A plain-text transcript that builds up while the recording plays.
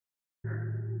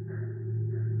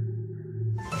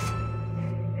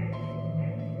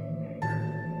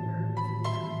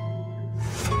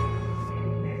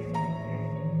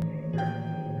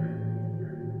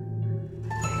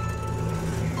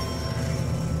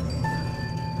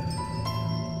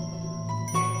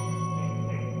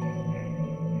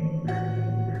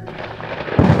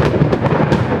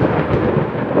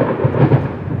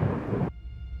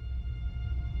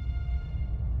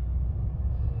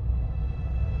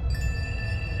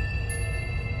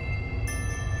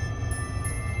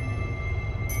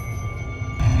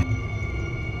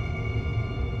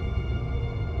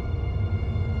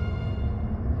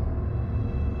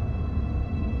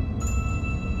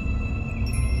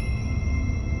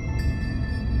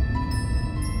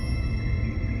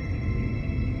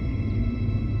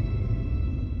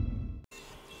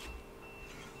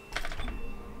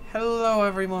Hello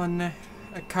everyone,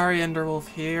 Akari Enderwolf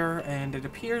here, and it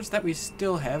appears that we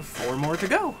still have 4 more to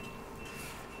go.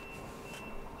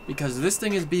 Because this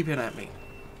thing is beeping at me.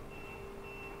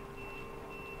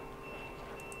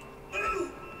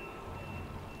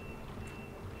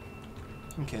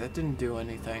 Okay, that didn't do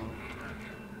anything.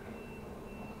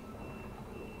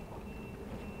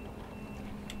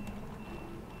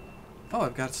 Oh,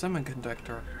 I've got a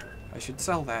semiconductor. I should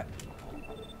sell that.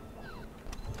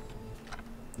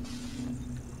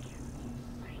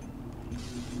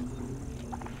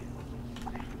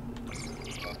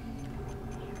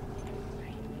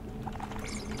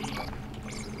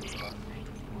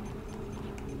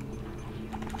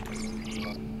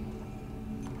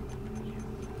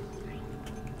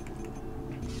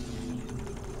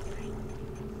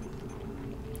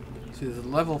 So the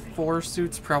level 4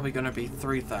 suit's probably going to be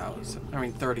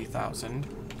 30,000.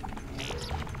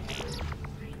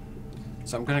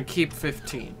 So I'm going to keep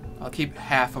 15. I'll keep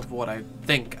half of what I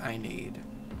think I need.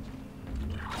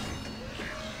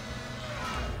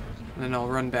 And then I'll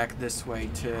run back this way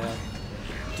to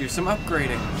do some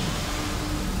upgrading.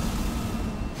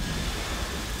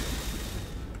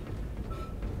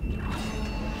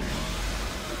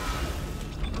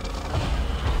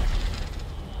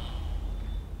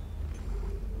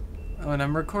 Oh, and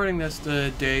I'm recording this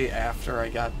the day after I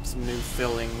got some new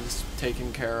fillings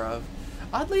taken care of.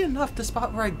 Oddly enough, the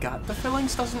spot where I got the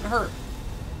fillings doesn't hurt.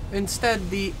 Instead,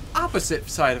 the opposite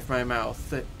side of my mouth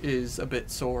that is a bit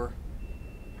sore.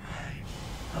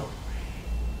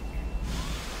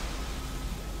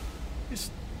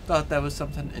 Just thought that was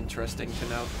something interesting to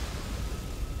know.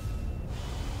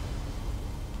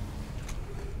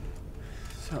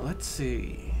 So let's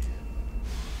see.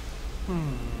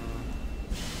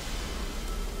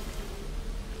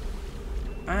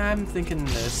 I'm thinking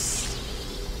this.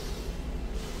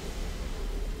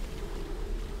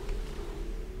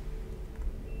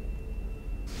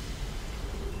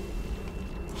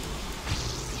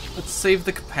 Let's save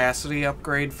the capacity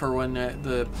upgrade for when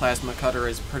the plasma cutter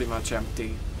is pretty much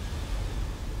empty.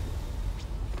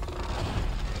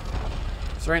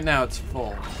 So right now it's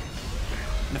full.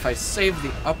 And if I save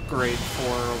the upgrade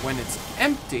for when it's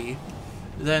empty,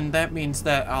 then that means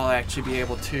that I'll actually be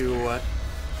able to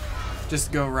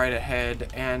just go right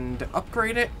ahead and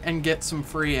upgrade it and get some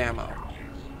free ammo.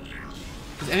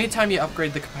 Because anytime you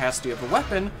upgrade the capacity of a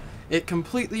weapon, it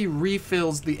completely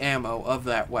refills the ammo of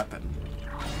that weapon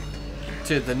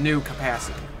to the new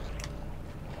capacity.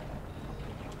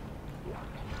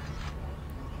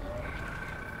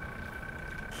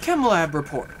 Chem Lab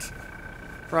report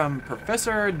from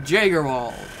Professor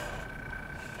Jagerwald.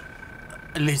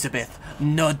 Elizabeth,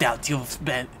 no doubt you're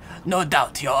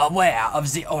aware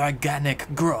of the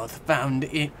organic growth found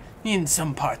in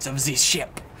some parts of the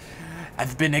ship.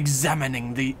 I've been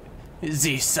examining the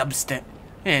substance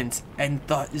and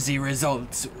thought the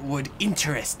results would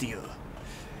interest you.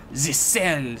 The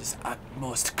cells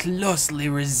most closely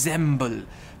resemble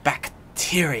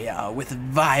bacteria with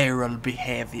viral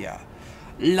behavior.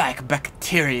 Like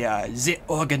bacteria, the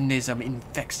organism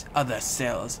infects other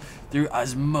cells through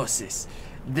osmosis,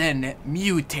 then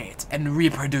mutates and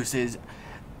reproduces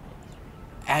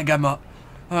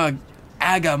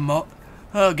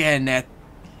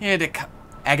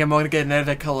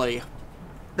agamogenetically.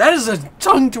 That is a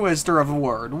tongue twister of a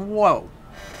word. Whoa.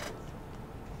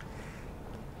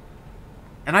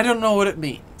 And I don't know what it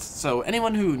means, so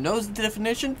anyone who knows the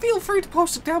definition, feel free to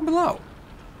post it down below.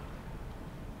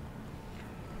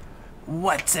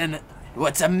 What's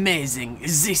amazing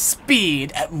is the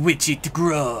speed at which it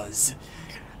grows.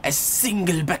 A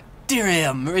single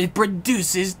bacterium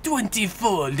reproduces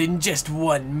 20-fold in just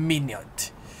 1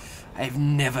 minute. I've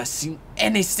never seen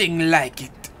anything like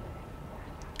it.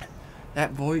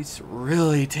 That voice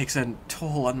really takes a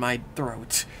toll on my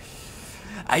throat.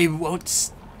 I won't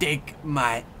stake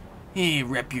my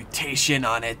reputation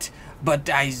on it, but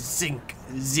I think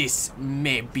this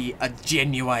may be a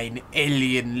genuine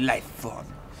alien life form.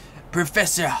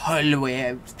 Professor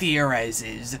Holloway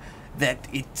theorizes that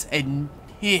it's a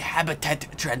habitat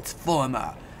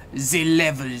transformer. The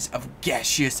levels of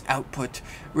gaseous output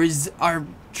are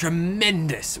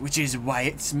tremendous, which is why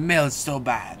it smells so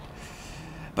bad.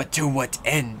 But to what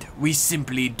end, we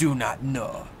simply do not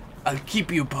know. I'll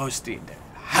keep you posted.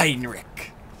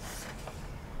 Heinrich.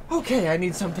 Okay, I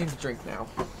need something to drink now.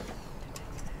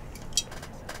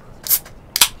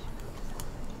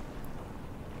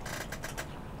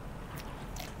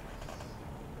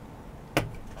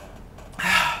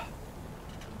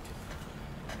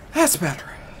 That's better.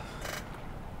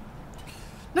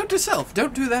 Note to self,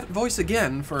 don't do that voice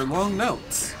again for long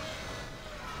notes.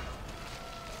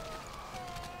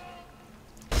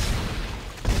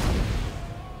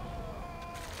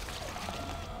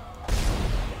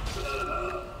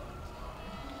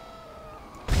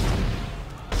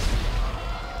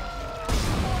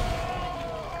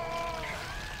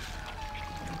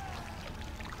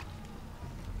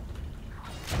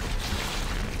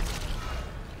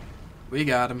 We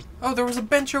got him. Oh, there was a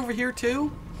bench over here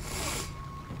too?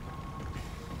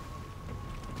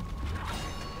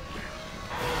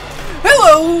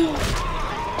 Hello!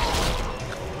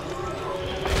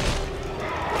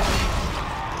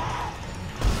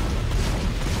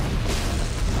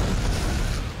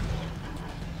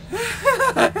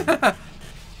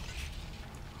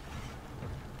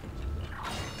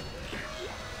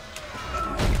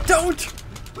 Don't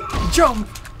jump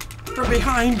from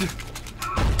behind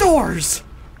doors!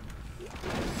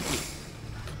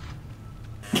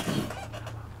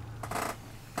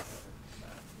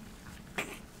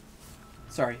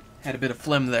 Sorry, had a bit of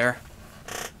phlegm there.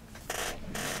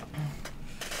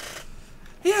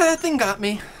 Yeah, that thing got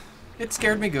me. It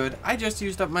scared me good. I just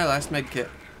used up my last med kit.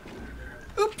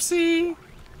 Oopsie!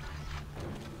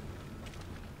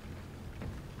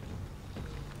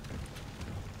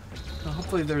 Well,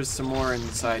 hopefully there's some more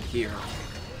inside here.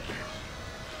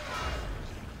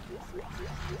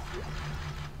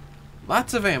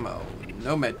 Lots of ammo.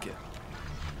 No medkit.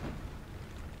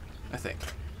 I think.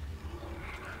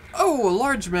 Oh, a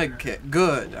large medkit.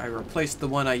 Good. I replaced the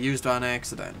one I used on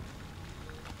accident.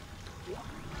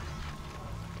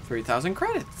 3,000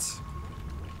 credits.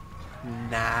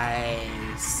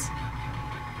 Nice.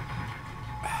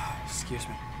 Excuse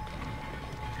me.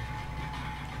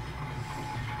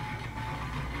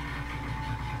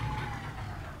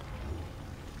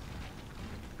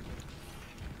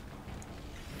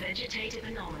 Vegetative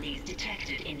anomalies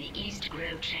detected in the East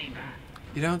Grove chamber.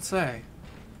 You don't say.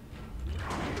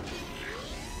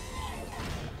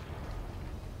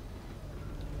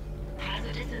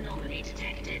 Hazardous anomaly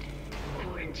detected.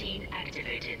 Quarantine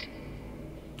activated.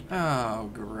 Oh,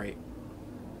 great.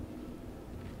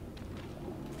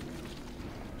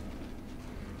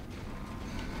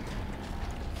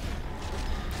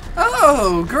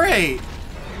 Oh, great!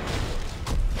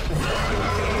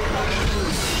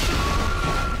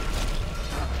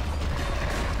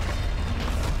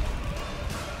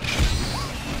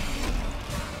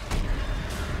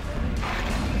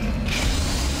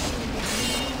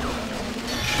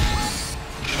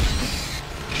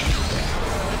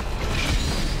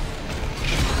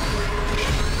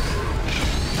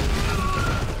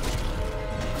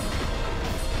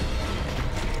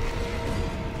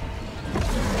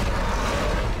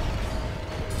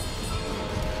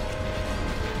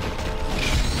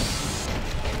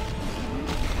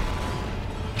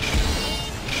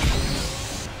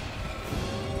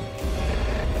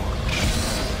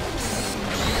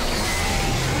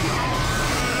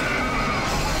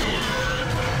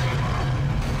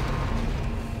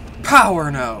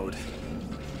 Power node.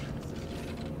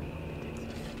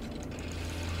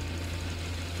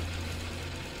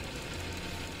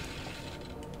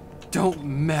 Don't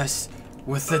mess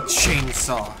with the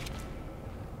chainsaw.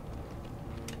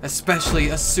 Especially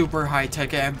a super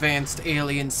high-tech advanced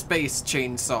alien space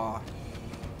chainsaw.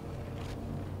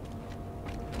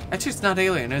 Actually, it's not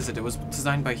alien, is it? It was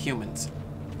designed by humans.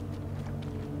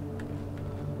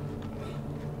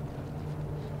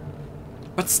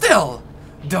 But still!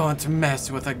 Don't mess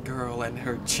with a girl and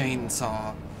her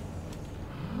chainsaw.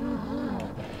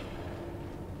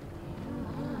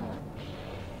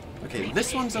 Okay,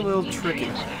 this one's a little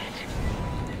tricky.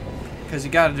 Because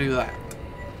you gotta do that.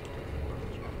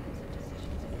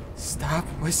 Stop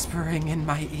whispering in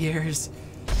my ears.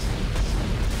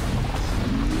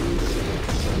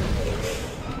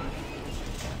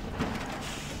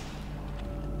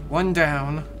 One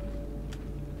down.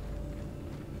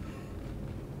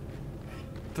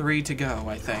 3 to go,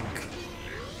 I think.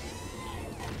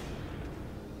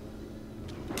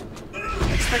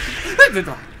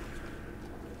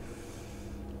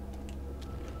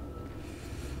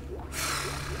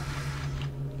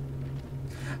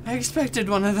 I expected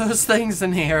one of those things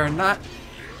in here, not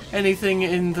anything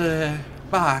in the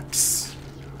box.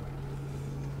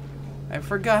 I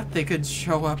forgot they could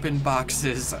show up in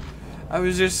boxes. I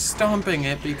was just stomping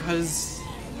it because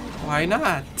why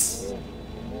not?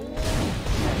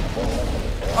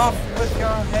 Off with your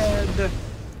head!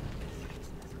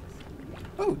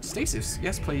 Oh, stasis.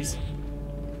 Yes, please.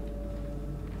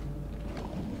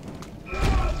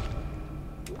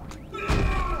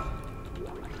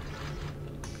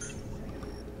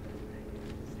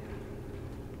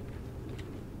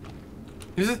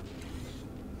 Is it?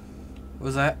 What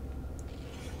was that?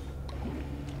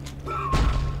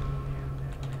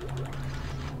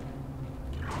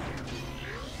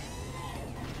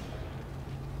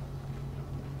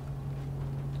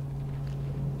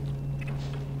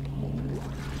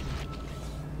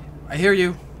 I hear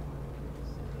you.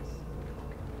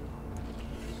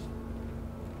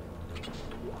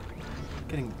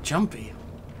 Getting jumpy.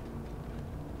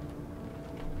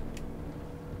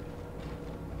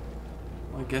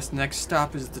 I guess next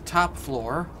stop is the top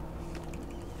floor.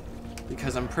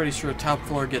 Because I'm pretty sure top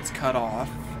floor gets cut off.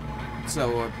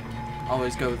 So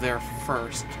always go there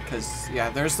first. Because,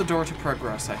 yeah, there's the door to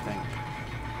progress, I think.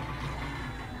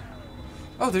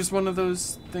 Oh, there's one of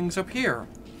those things up here.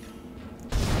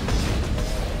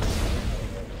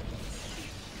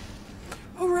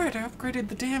 Oh, right, I upgraded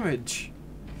the damage.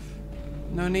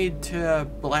 No need to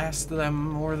blast them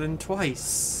more than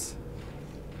twice.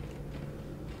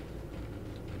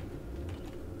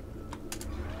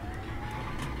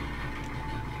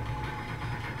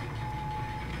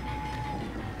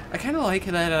 I kind of like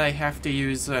that I have to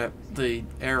use the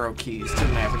arrow keys to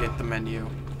navigate the menu.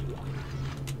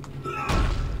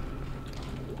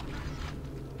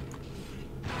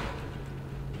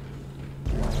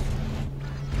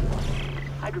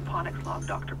 Hydroponics log,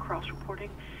 Dr. Cross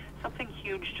reporting. Something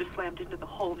huge just slammed into the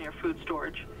hull near food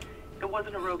storage. It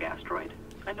wasn't a rogue asteroid.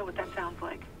 I know what that sounds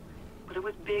like. But it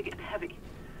was big and heavy.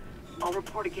 I'll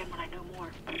report again when I know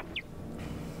more.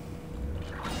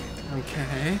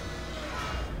 Okay.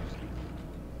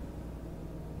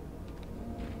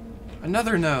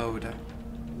 Another node.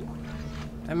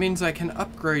 That means I can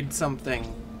upgrade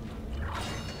something.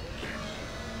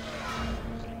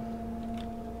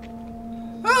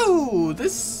 Oh,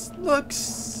 this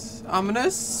looks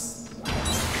ominous.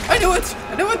 I knew it!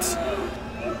 I knew it!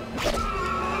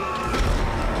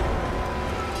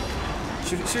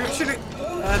 Shoot it, shoot it, shoot it!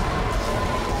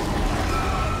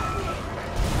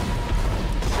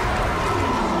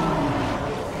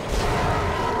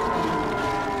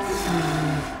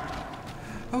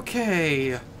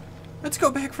 Okay, let's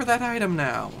go back for that item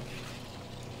now.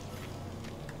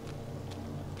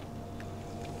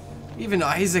 Even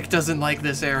Isaac doesn't like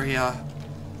this area.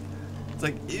 It's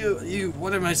like, ew,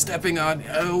 what am I stepping on?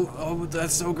 Oh,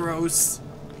 that's so gross.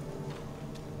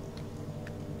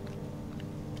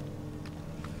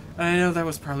 And I know that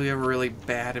was probably a really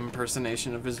bad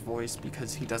impersonation of his voice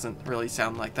because he doesn't really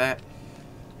sound like that.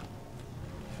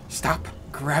 Stop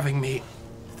grabbing me,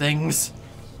 things.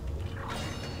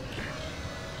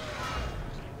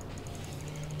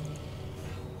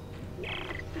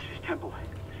 This is Temple,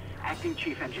 acting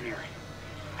chief engineer.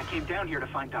 I came down here to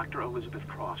find Dr. Elizabeth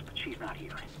Cross, but she's not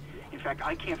here. In fact,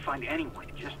 I can't find anyone.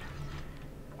 Just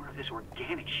more of this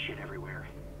organic shit everywhere.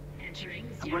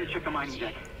 I'm going to check the mining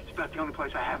deck. It's about the only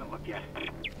place I haven't looked yet.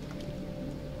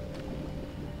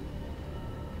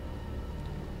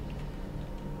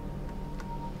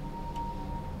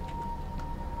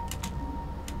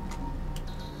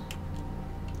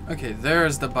 Okay,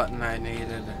 there's the button I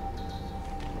needed.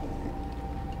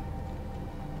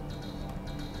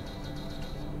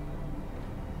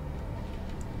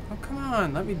 Oh, come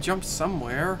on, let me jump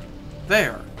somewhere.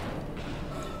 There.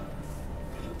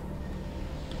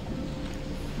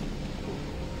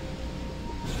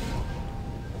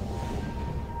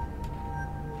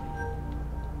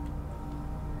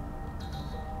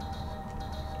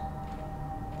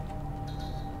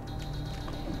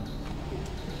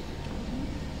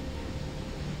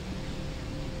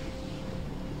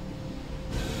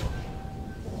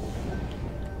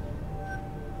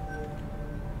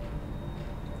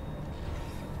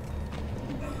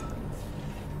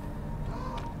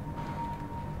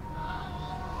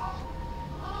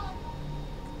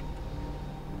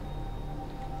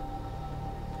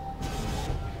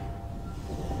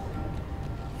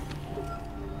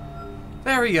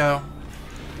 There we go.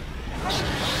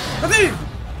 Let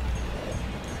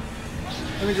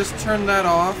me just turn that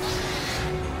off.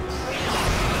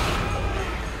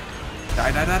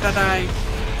 Die, die, die, die, die.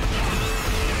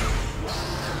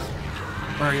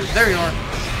 Where are you? There you are.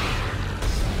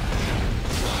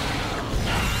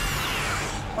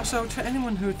 Also, to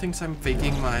anyone who thinks I'm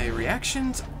faking my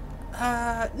reactions,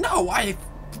 no, I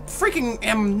freaking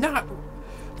am not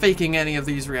faking any of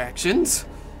these reactions.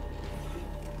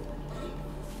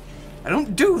 I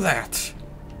don't do that.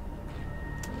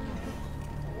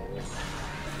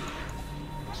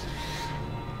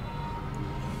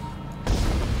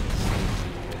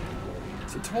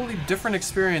 It's a totally different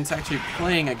experience actually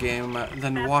playing a game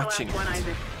than watching it.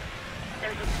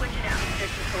 There's a switch in atmosphere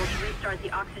control to restart the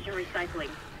oxygen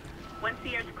recycling. Once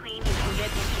the air's clean, you can get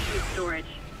into food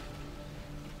storage.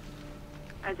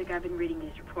 Isaac, I've been reading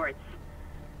these reports.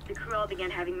 The crew all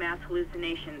began having mass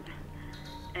hallucinations.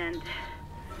 And...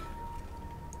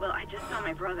 well, I just saw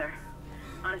my brother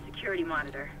on a security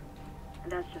monitor.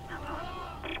 And that's just not possible.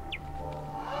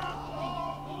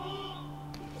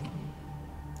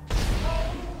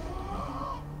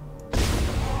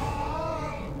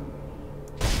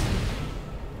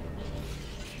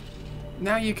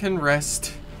 Now you can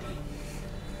rest.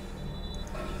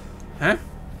 Huh?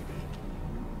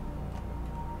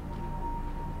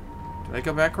 Did I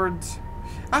go backwards?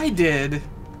 I did!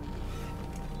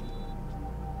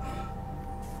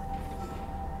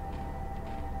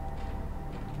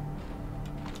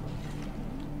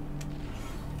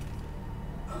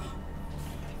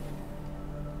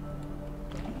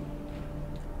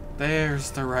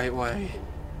 There's the right way.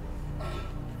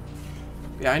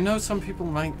 Yeah, I know some people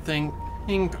might think,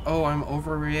 oh, I'm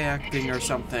overreacting or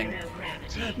something.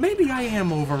 Maybe I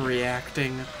am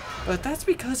overreacting, but that's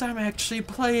because I'm actually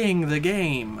playing the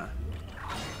game,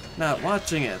 not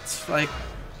watching it. Like,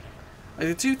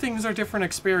 the two things are different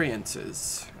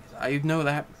experiences. I know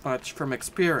that much from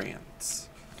experience.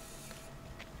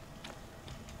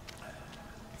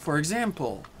 For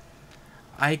example,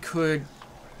 I could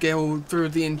go through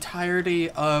the entirety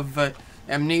of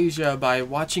Amnesia by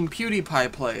watching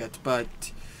PewDiePie play it, but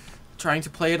trying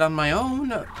to play it on my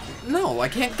own? No, I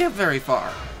can't get very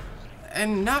far.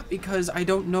 And not because I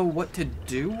don't know what to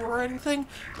do or anything,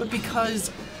 but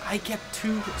because I get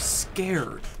too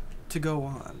scared to go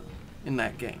on in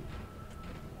that game.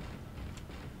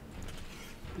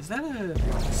 Is that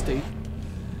a state?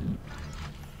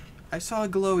 I saw a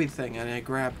glowy thing and I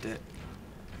grabbed it.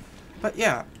 But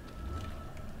yeah.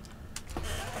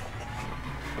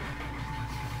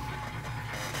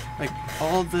 Like,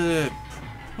 all the...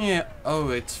 Yeah, oh,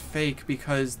 it's fake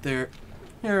because they're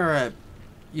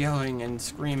yelling and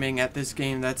screaming at this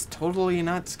game that's totally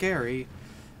not scary.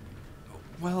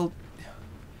 Well,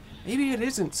 maybe it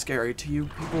isn't scary to you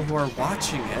people who are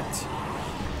watching it.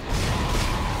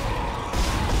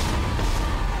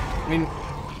 I mean,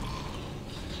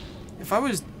 if I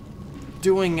was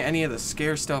doing any of the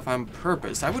scare stuff on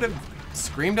purpose, I would have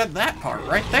screamed at that part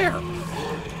right there.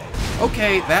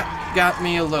 Okay, that got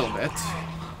me a little bit.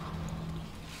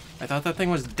 I thought that thing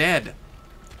was dead.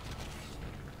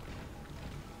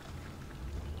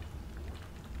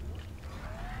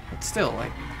 But still,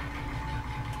 like,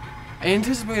 I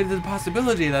anticipated the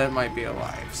possibility that it might be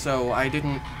alive, so I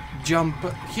didn't jump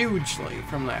hugely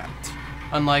from that.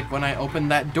 Unlike when I opened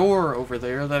that door over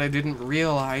there that I didn't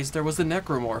realize there was a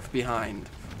necromorph behind.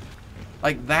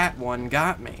 Like, that one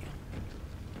got me.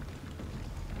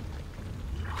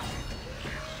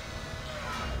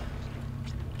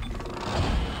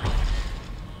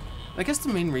 I guess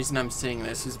the main reason I'm saying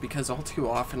this is because all too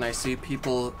often I see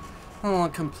people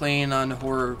complain on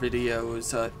horror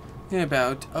videos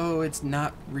about, oh, it's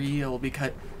not real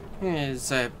because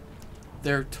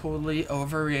they're totally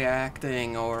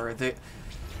overreacting, or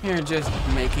they're just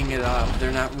making it up,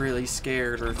 they're not really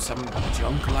scared, or some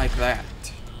junk like that.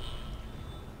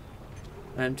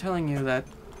 And I'm telling you that,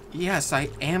 yes, I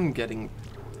am getting,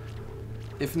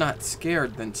 if not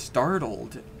scared, then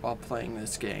startled while playing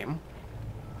this game.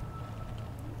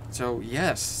 So,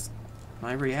 yes,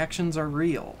 my reactions are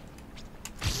real.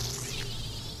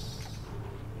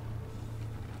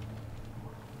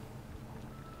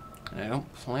 And I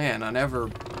don't plan on ever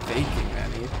faking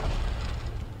any.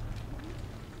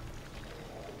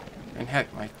 And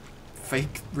heck, my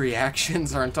fake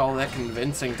reactions aren't all that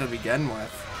convincing to begin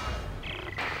with.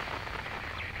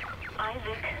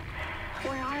 Isaac,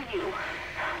 where are you?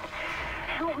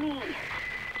 Help me.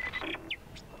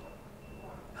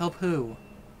 Help who?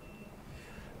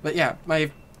 But yeah,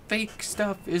 my fake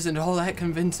stuff isn't all that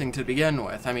convincing to begin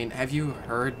with. I mean, have you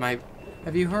heard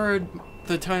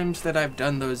the times that I've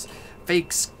done those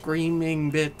fake screaming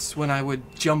bits when I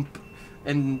would jump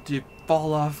and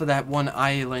fall off of that one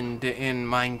island in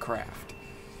Minecraft?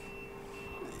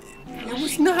 It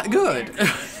was not good.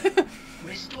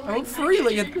 I will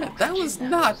freely admit, that was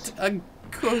not a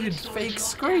good fake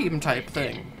scream type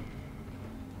thing.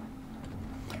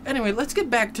 Anyway, let's get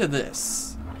back to this.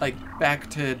 Like, back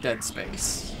to Dead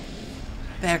Space.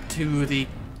 Back to the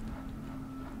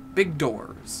big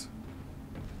doors.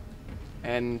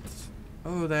 And,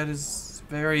 oh, that is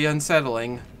very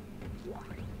unsettling.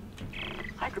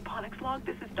 Hydroponics log,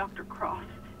 this is Dr. Cross.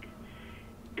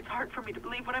 It's hard for me to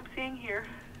believe what I'm seeing here.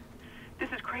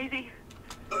 This is crazy.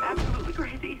 Absolutely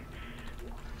crazy.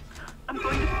 I'm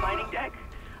going to the mining deck.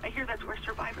 I hear that's where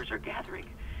survivors are gathering.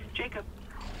 Jacob,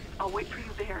 I'll wait for you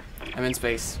there. I'm in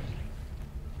space.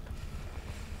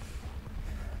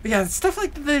 Yeah, stuff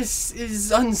like this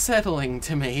is unsettling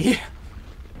to me.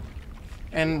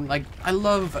 And, like, I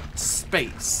love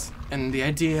space and the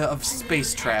idea of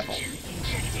space travel.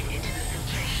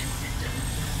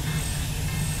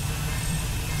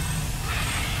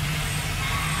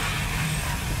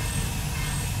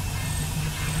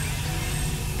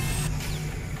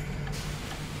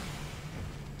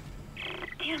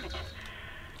 Damn it.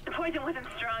 The poison wasn't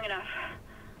strong enough.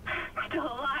 Still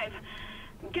alive.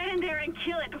 Get in there and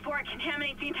kill it before it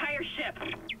contaminates the entire ship.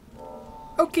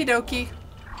 Okie dokie.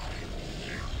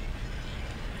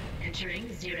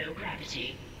 Entering zero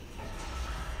gravity.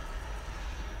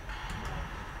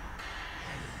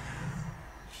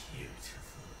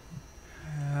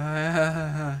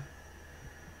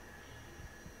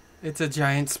 It's a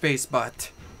giant space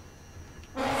butt.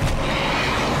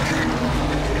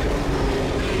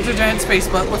 It's a giant space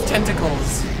butt with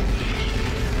tentacles.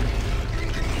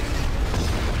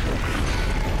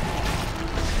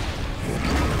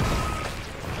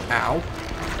 Ow.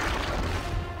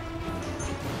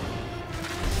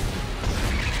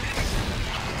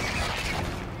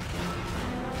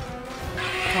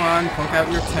 Come on, poke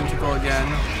out your tentacle again.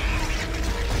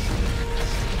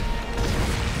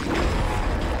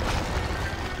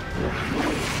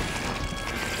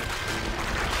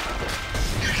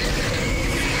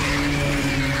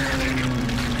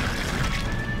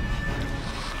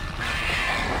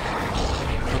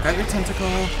 Poke out your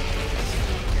tentacle.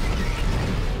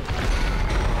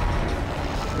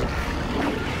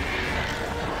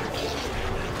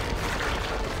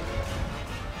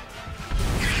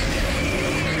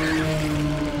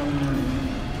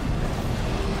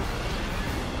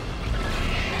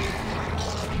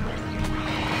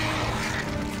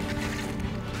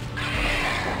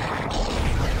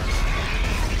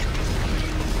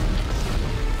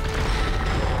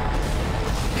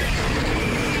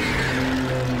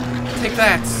 Take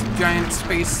that, giant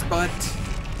space butt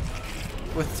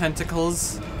with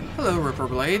tentacles. Hello, Ripper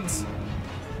Blades.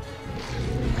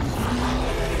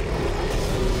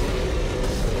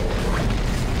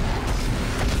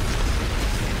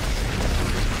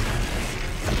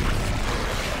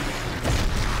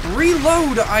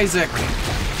 Reload, Isaac!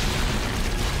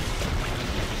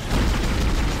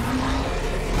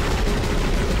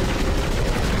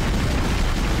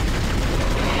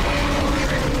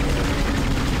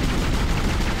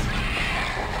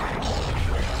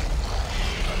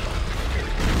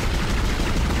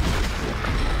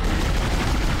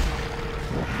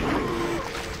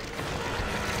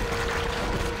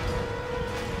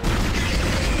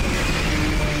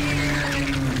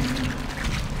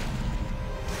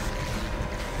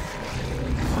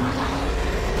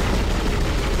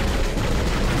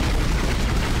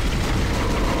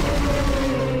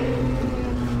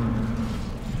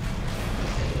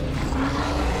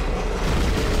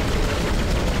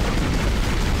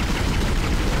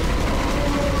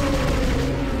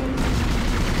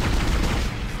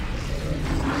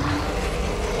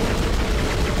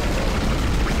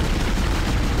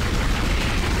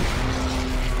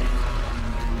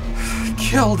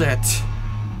 Killed it!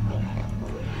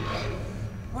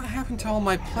 What happened to all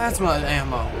my plasma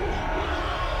ammo?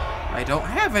 I don't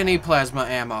have any plasma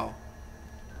ammo.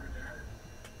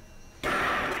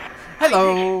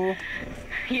 Hello!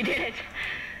 You did it.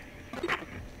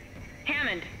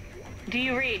 Hammond, do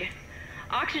you read?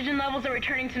 Oxygen levels are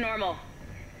returning to normal.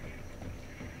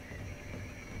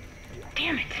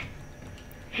 Damn it.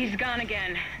 He's gone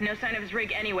again. No sign of his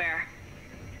rig anywhere.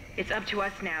 It's up to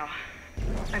us now.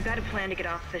 I've got a plan to get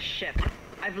off this ship.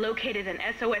 I've located an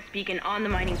SOS beacon on the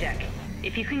mining deck.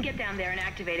 If you can get down there and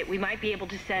activate it, we might be able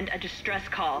to send a distress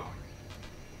call.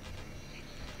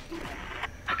 Oh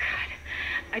God.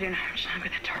 I don't know how much longer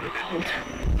that door will hold.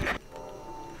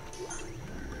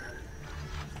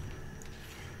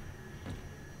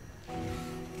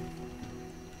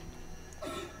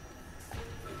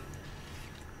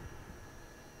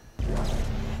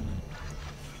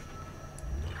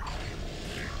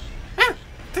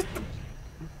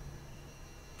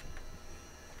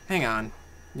 Hang on.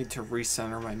 Need to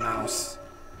recenter my mouse.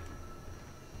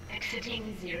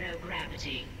 Exiting zero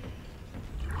gravity.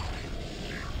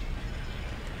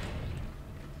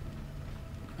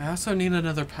 I also need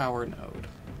another power node.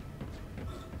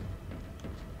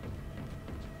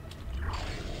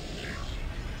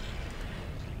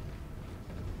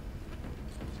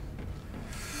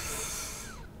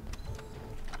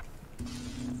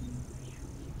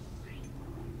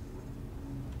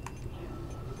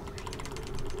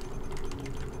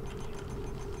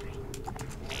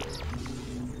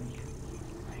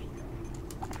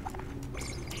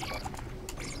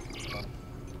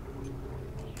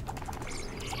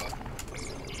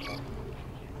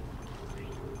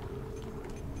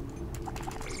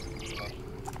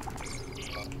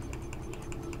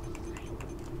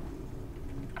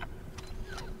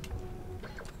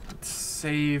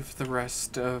 Save the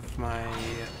rest of my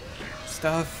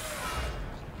stuff.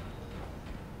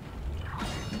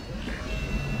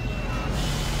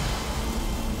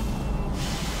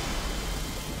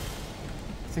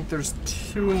 I think there's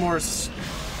two more suit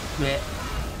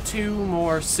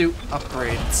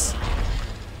upgrades.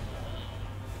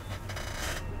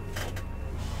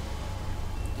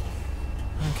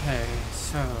 Okay.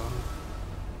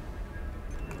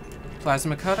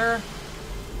 Plasma cutter.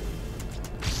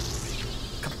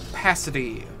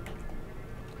 Capacity.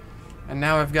 And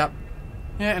now I've got...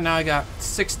 Yeah, and now I got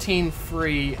 16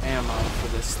 free ammo for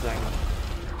this thing.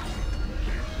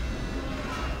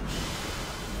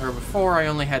 Or before I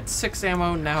only had 6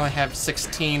 ammo, now I have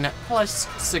 16 plus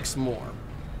 6 more.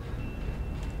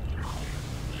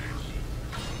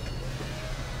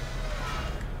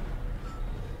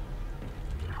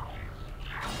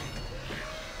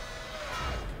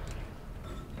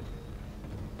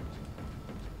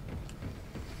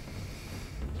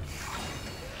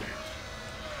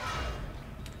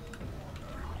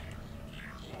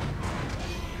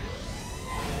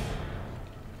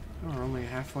 We're only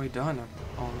halfway done,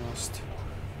 almost.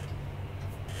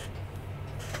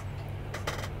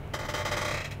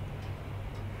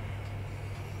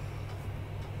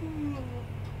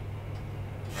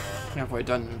 Halfway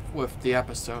done with the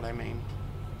episode, I mean.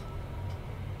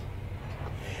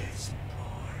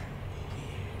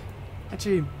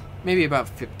 Actually, maybe about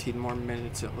 15 more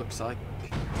minutes, it looks like.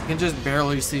 You can just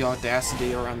barely see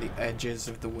Audacity around the edges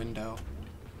of the window.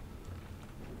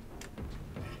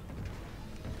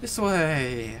 This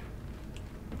way!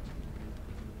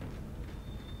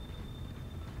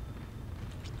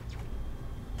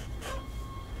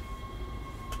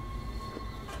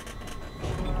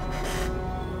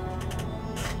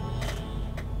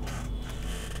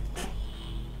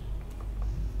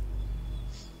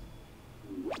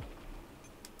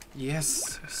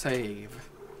 Yes, save.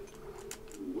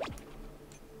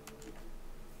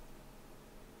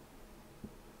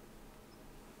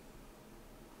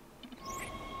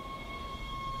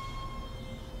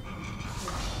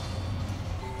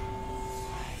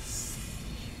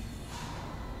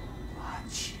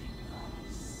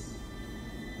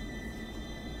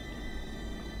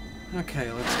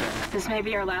 Okay, let's go. This may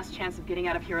be our last chance of getting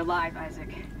out of here alive, Isaac.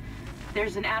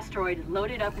 There's an asteroid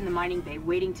loaded up in the mining bay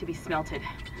waiting to be smelted.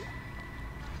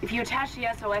 If you attach the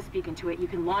SOS beacon to it, you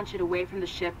can launch it away from the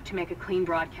ship to make a clean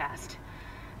broadcast.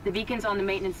 The beacon's on the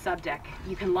maintenance subdeck.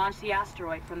 You can launch the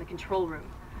asteroid from the control room.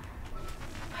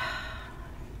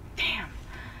 Damn,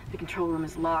 the control room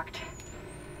is locked.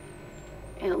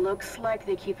 It looks like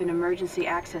they keep an emergency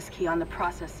access key on the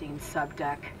processing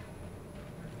subdeck.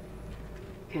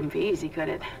 Couldn't be easy, could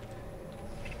it?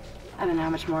 I don't know how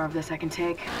much more of this I can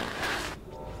take.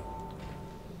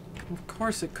 Of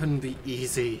course it couldn't be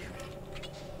easy.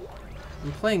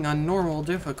 I'm playing on normal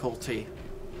difficulty.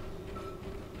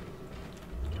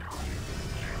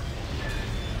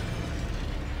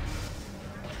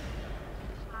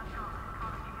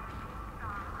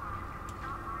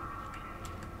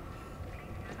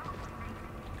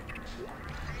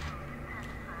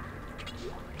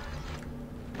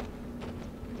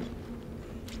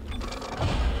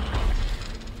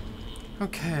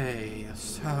 Okay,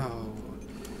 so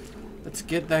let's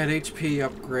get that HP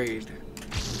upgrade.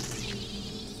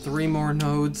 3 more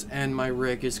nodes and my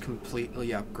rig is completely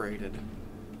upgraded.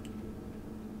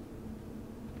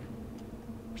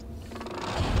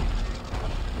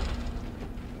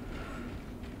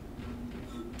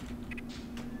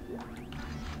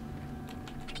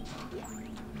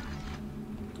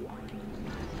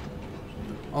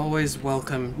 Always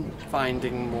welcome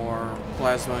finding more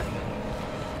plasma.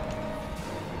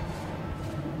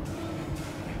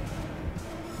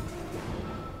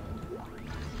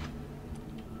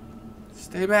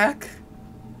 Stay back.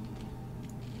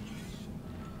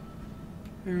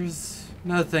 There's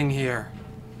nothing here.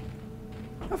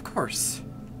 Of course.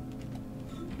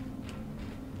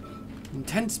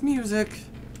 Intense music,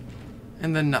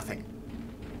 and then nothing.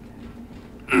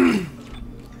 Need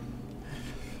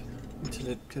to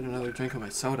get another drink of my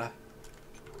soda.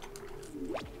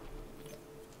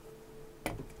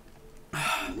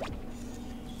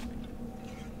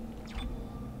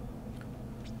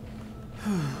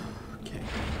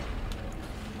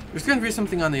 There's gonna be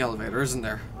something on the elevator, isn't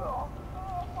there?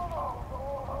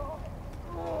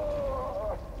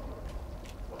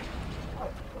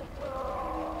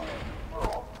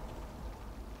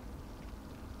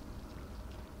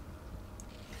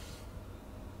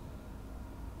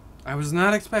 I was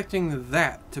not expecting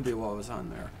that to be what was on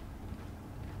there.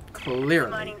 Clearly. The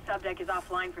mining subdeck is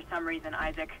offline for some reason,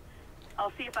 Isaac.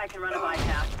 I'll see if I can run a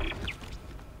bypass.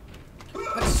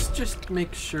 Let's just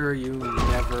make sure you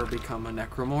never become a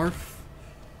necromorph.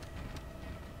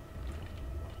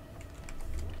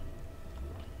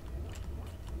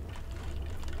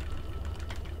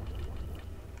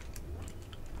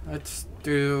 Let's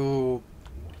do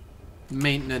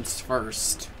maintenance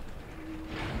first.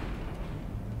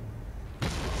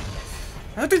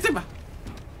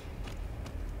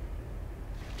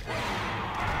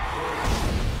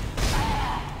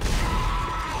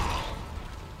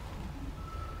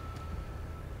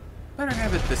 better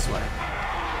have it this way.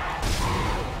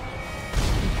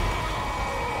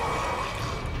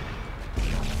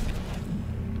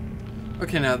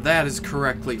 Okay, now that is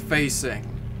correctly facing.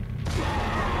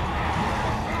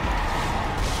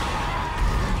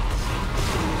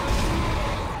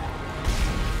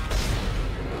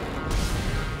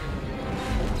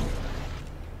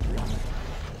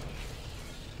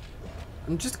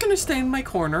 I'm just gonna stay in my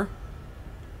corner.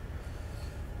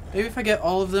 Maybe if I get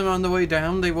all of them on the way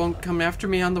down, they won't come after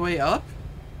me on the way up?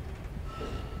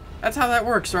 That's how that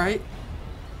works, right?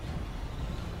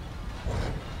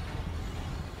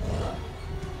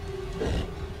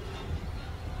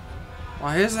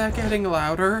 Why is that getting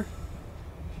louder?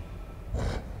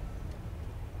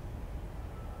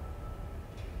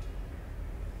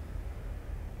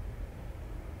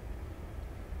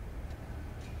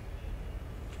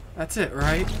 That's it,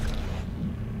 right?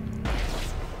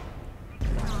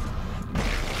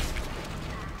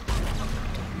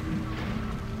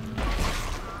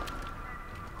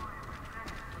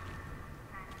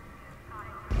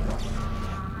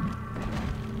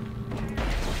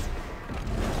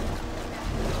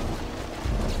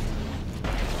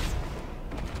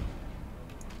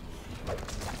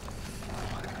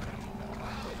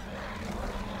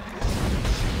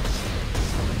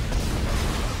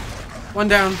 One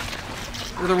down.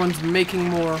 The other one's making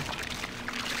more.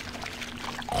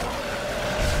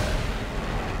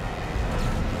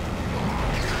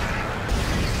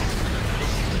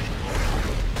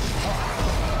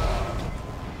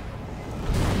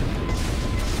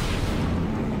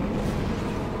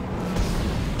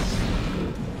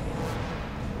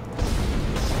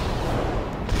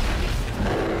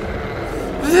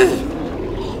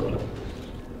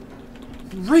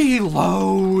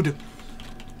 Reload!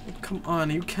 Come on,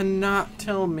 you cannot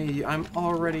tell me I'm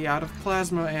already out of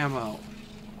plasma ammo.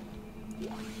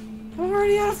 I'm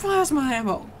already out of plasma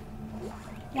ammo.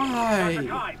 Why? Dr.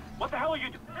 Kai, what the hell are you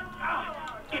doing?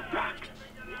 Get back!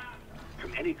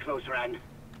 Come any closer and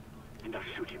I'll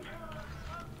shoot him.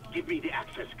 Give me the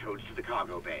access codes to the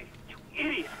cargo bay. You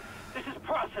idiot! This is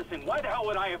processing. Why the hell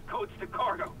would I have codes to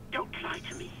cargo? Don't lie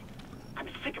to me. I'm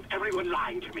sick of everyone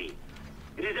lying to me.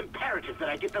 It is imperative that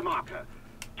I get the marker.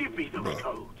 Give me those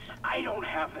codes. I don't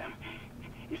have them.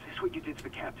 Is this what you did to the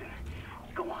captain?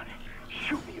 Go on.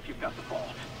 Shoot me if you've got the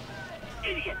balls.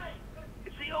 Idiot!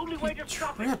 It's the only way to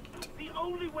stop it. The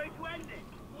only way to end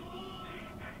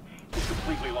it. He's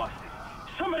completely lost it.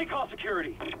 Somebody call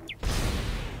security.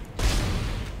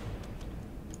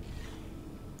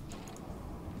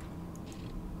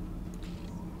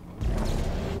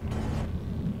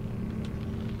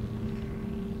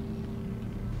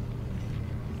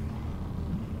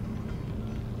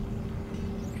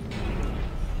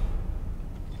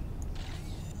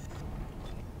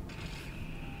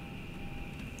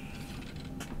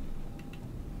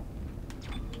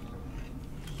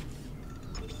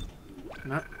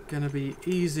 Not gonna be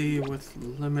easy with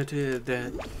limited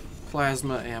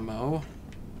plasma ammo.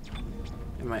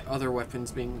 And my other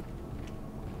weapons being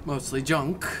mostly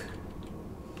junk.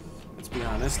 Let's be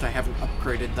honest, I haven't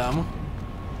upgraded them.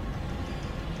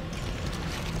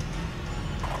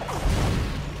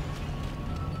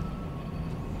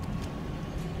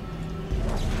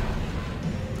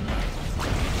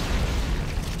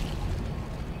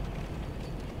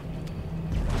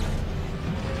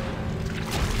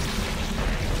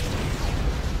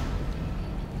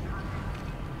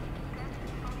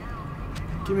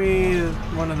 Give me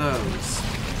one of those.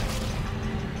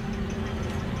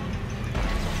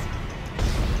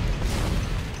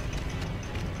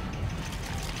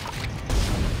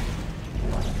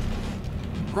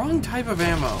 Wrong type of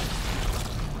ammo.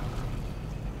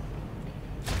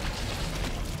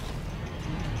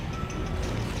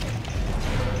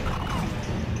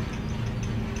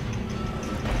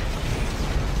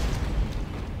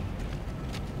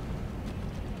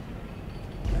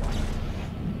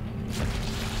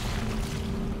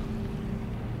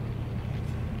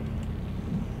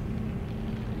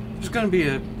 There's gonna be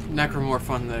a necromorph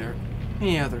on there.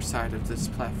 Any other side of this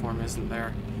platform isn't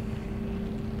there.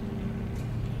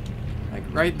 Like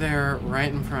right there, right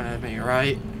in front of me,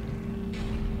 right?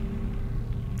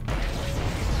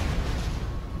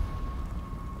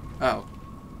 Oh.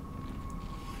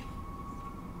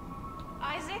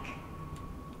 Isaac?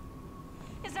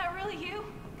 Is that really you?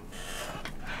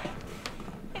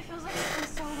 It feels like it's been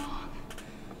so long.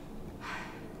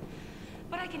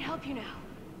 But I can help you now.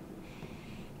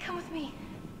 Come with me.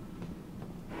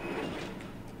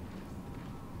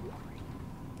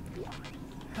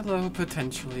 Hello,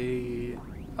 potentially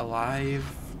alive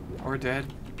or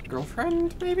dead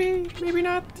girlfriend, maybe? Maybe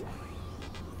not?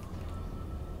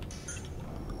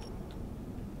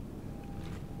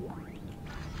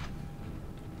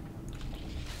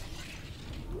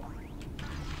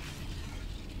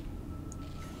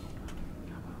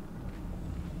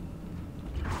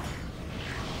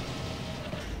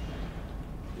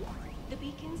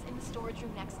 beacons in the storage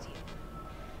room next to you.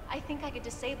 I think I could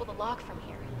disable the lock from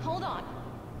here. Hold on.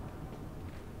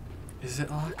 Is it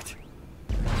locked?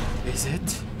 Is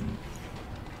it?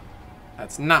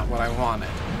 That's not what I wanted.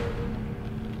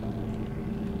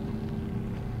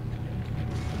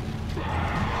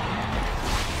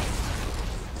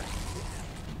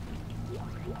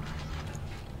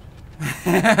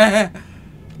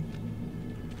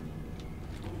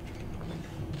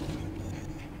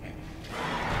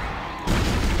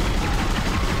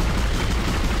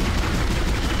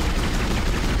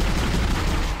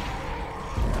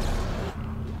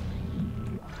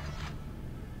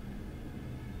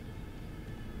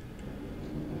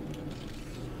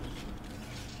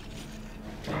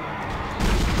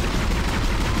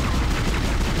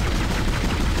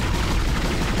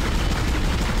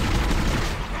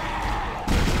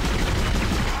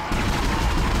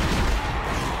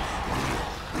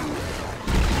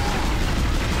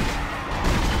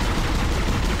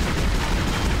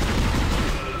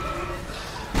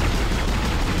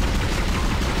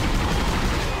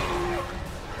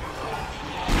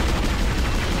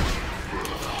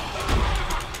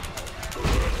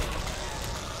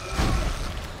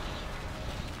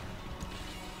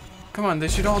 Come on, they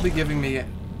should all be giving me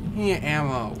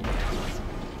ammo.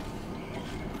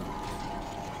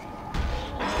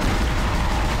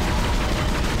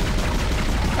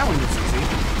 That one was easy.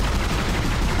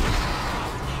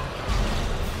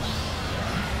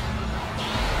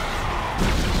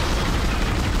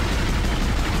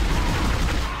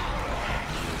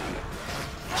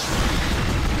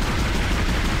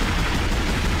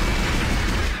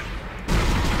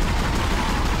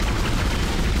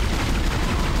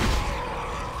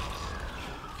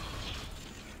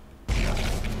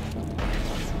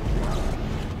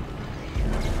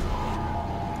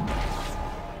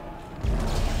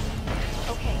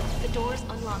 Okay, the door's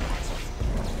unlocked, Isaac.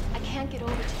 I can't get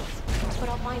over to it, but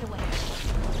I'll find a way.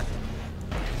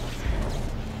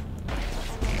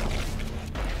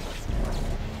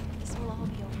 This will all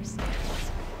be over soon.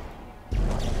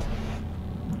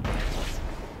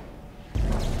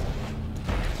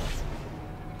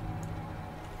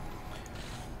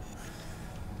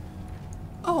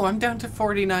 Oh, I'm down to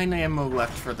 49 ammo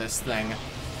left for this thing.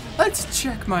 Let's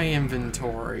check my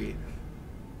inventory.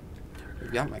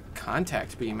 We've got my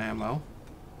contact beam ammo.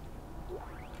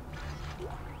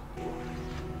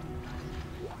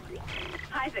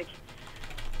 Isaac.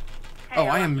 Hey, Oh,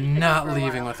 I I'll am keep it not for a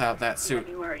leaving while. without that Don't suit.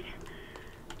 be worried.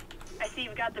 I see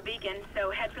you've got the beacon,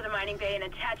 so head for the mining bay and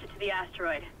attach it to the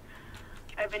asteroid.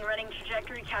 I've been running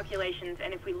trajectory calculations,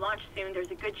 and if we launch soon,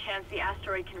 there's a good chance the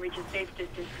asteroid can reach a safe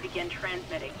distance to begin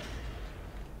transmitting.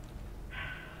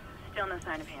 Still no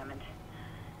sign of Hammond.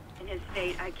 In his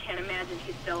state, I can't imagine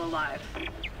he's still alive.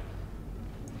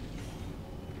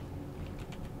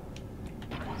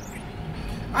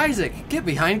 Isaac, get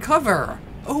behind cover!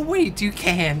 Oh wait, you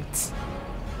can't!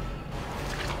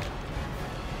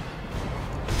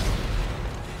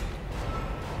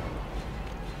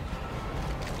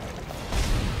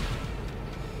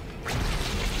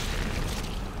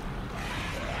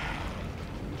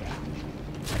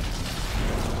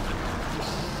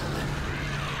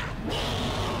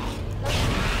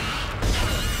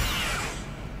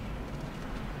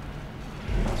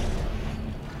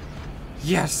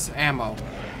 Yes, ammo.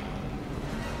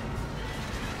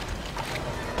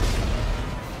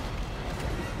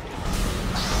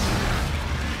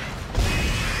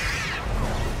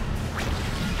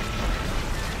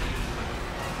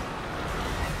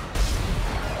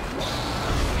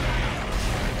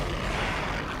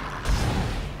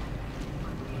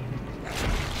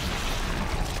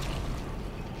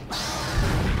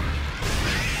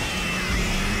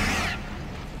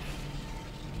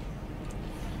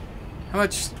 How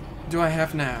much do I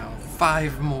have now?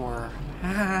 5 more.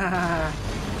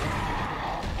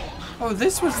 Oh,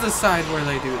 this was the side where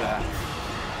they do that.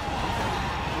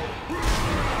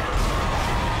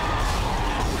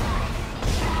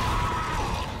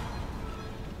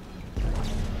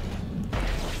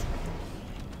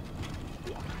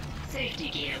 Safety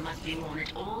gear must be worn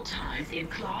at all times in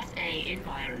Class A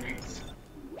environments.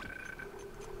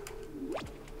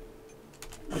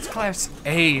 What's Class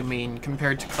A mean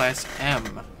compared to Class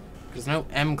M? Because no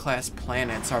M-class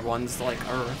planets are ones like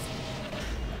Earth.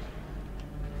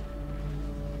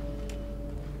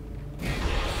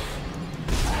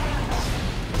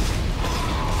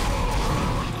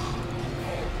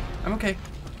 I'm okay.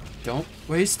 Don't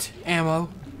waste ammo.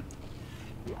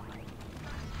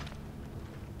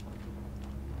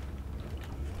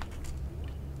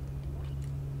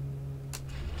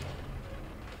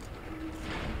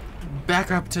 back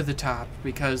up to the top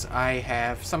because I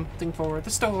have something for the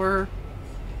store.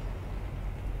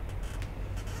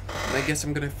 And I guess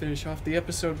I'm gonna finish off the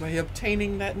episode by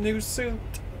obtaining that new suit.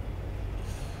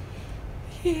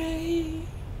 Yay!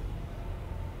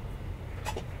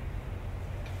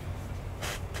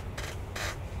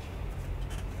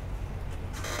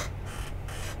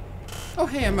 Oh,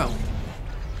 hey, ammo.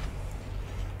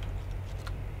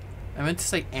 I meant to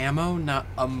say ammo, not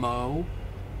ammo.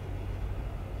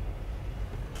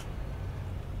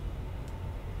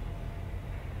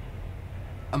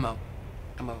 Ammo.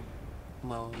 Ammo.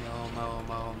 Mo, mo, mo,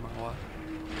 mo, moa.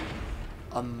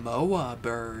 A moa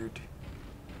bird.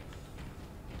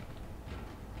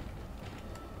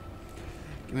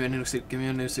 Give me a new suit, give me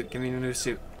a new suit, give me a new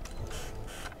suit.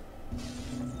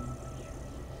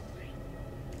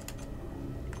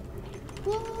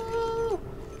 Woo!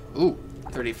 Ooh,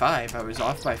 35. I was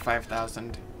off by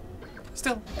 5,000.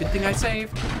 Still, good thing I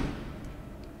saved.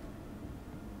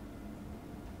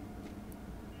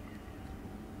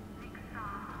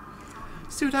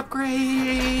 Suit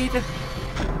upgrade!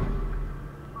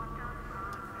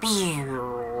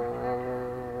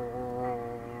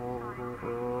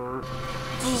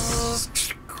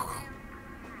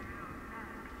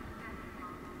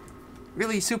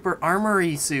 Really super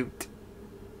armory suit.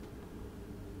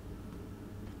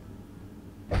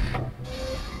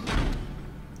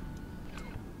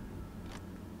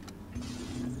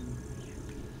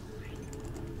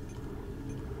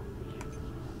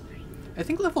 I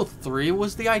think level 3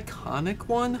 was the iconic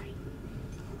one.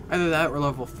 Either that or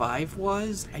level 5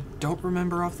 was. I don't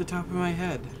remember off the top of my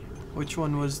head which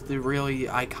one was the really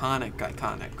iconic.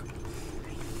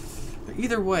 But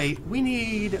either way, we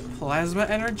need plasma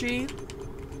energy.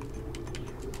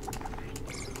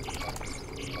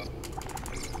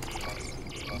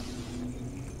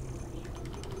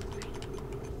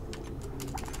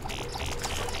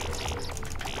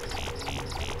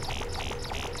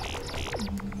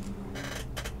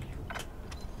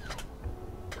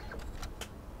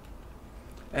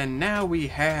 And now we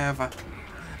have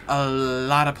a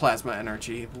lot of plasma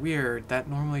energy. Weird, that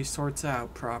normally sorts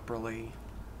out properly.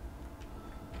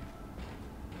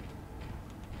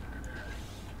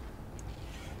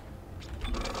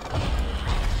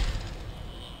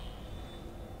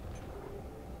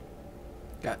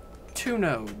 Got 2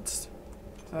 nodes.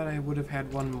 Thought I would have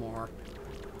had one more.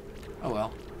 Oh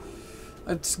well.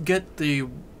 Let's get the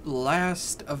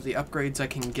last of the upgrades I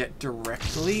can get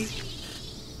directly.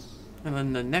 And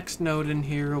then the next node in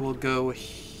here will go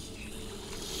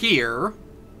here.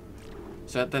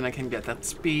 So that then I can get that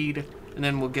speed. And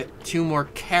then we'll get 2 more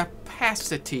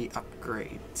capacity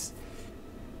upgrades.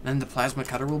 Then the plasma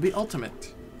cutter will be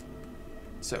ultimate.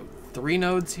 So 3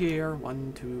 nodes here.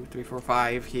 1, 2, 3, 4,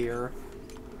 5 here.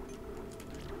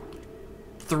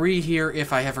 3 here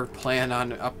if I ever plan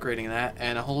on upgrading that.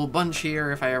 And a whole bunch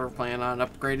here if I ever plan on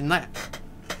upgrading that.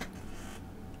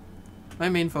 My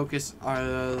main focus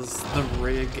is the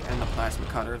rig and the plasma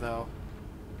cutter, though.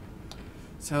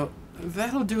 So,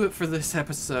 that'll do it for this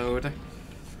episode.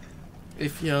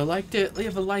 If you liked it,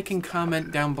 leave a like and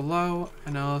comment down below,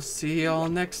 and I'll see y'all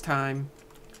next time.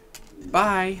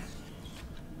 Bye!